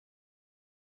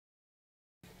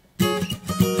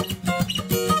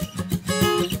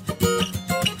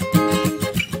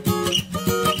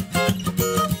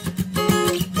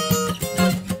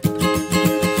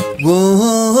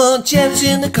chairs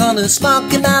in the corner,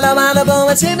 smoking out of Malibu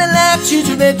and singing like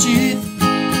Gigi Reggie.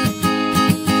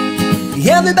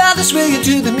 Everybody swaying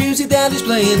to the music that is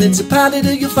playing. It's a party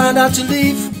that you'll find out to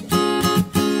leave.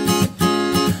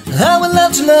 I would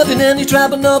love to love in any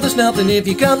trouble, no there's nothing. If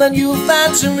you come then you'll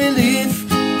find some relief.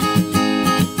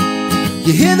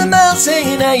 You hear the man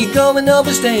saying how you going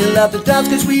over, staying out the dogs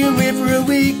cause we are here for a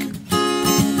week.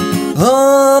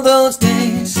 All those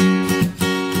days,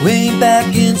 way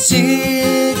back in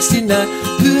 '69,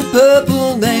 through the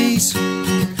purple maze,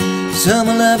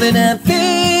 summer loving and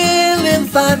feeling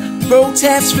fine,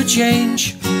 protests for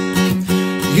change.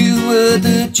 You were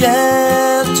the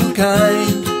gentle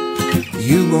kind,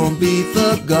 you won't be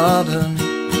forgotten,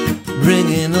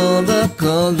 bringing all the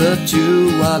color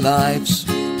to our lives.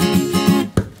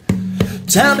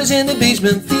 Time is in the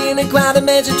basement, feeling quite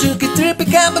amazing. Took a trip, I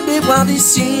can't believe what he's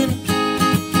seen.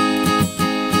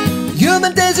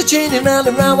 Human days are changing round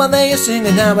and round while they are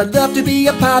singing. Now I'd love to be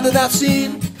a part of that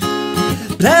scene.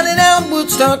 Planning out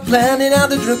Woodstock, planning out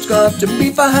the drugs got to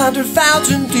be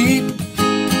 400,000 deep.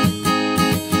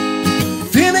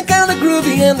 Feeling kinda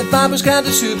groovy and the vibe was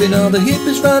kinda soothing. All the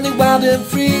hippies running wild and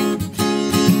free.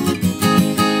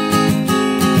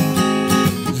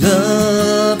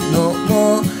 Love no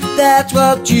more, that's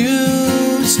what you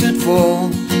stood for.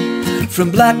 From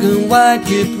black and white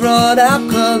you brought out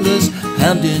colors,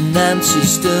 hand in hand,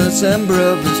 sisters and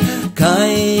brothers.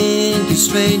 Kinda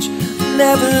strange,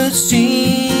 never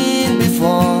seen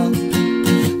before.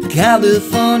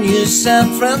 California, San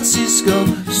Francisco,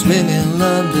 swinging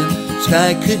London,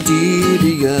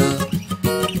 psychedelia.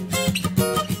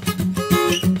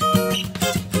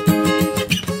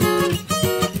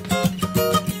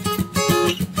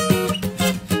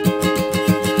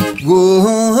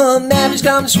 Whoa, Mary's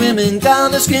gone swimming,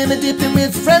 gone skimming, dipping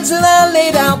with friends and I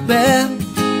laid out there.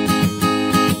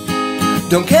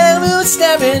 Don't care who's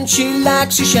staring, she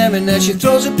likes you sharing as she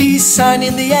throws a peace sign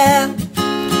in the air.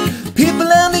 People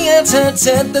on the outside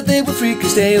said that they were free,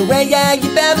 could stay away, yeah, you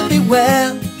better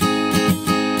beware.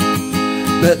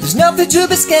 But there's nothing to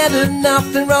be scared of,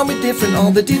 nothing wrong with different.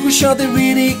 All they did was show they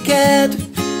really cared.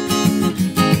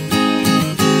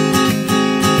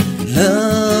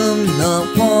 Love, not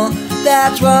war,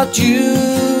 that's what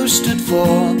you stood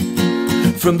for.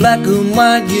 From black and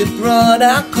white you brought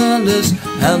out colors,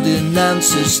 hand in hand,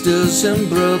 sisters and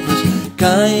brothers.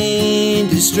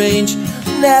 Kinda strange,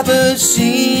 never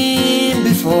seen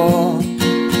before.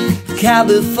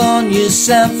 California,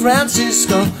 San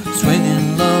Francisco,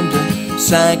 swinging London,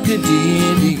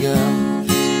 psychedelia.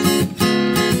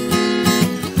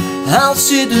 I'll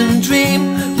sit and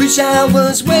dream, wish I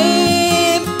was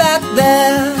way back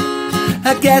there.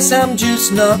 I guess I'm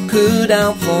just not cut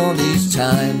out for these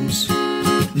times.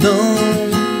 No,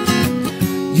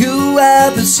 you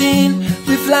have the scene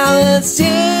with flowers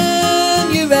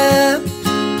in your hair.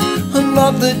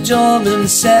 Unlock the door and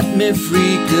set me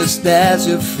free, 'cause there's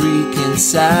a freak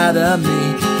inside of me.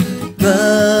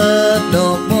 But no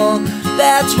more,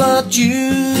 that's what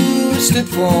you stood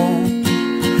for.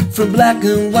 From black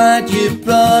and white you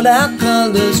brought out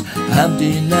colors, hand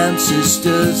in hand,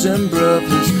 sisters and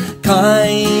brothers.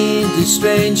 Kinda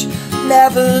strange,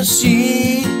 never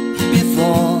seen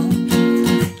before.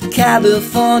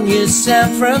 California, San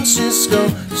Francisco,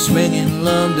 swinging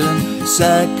London,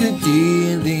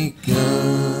 psychedelia.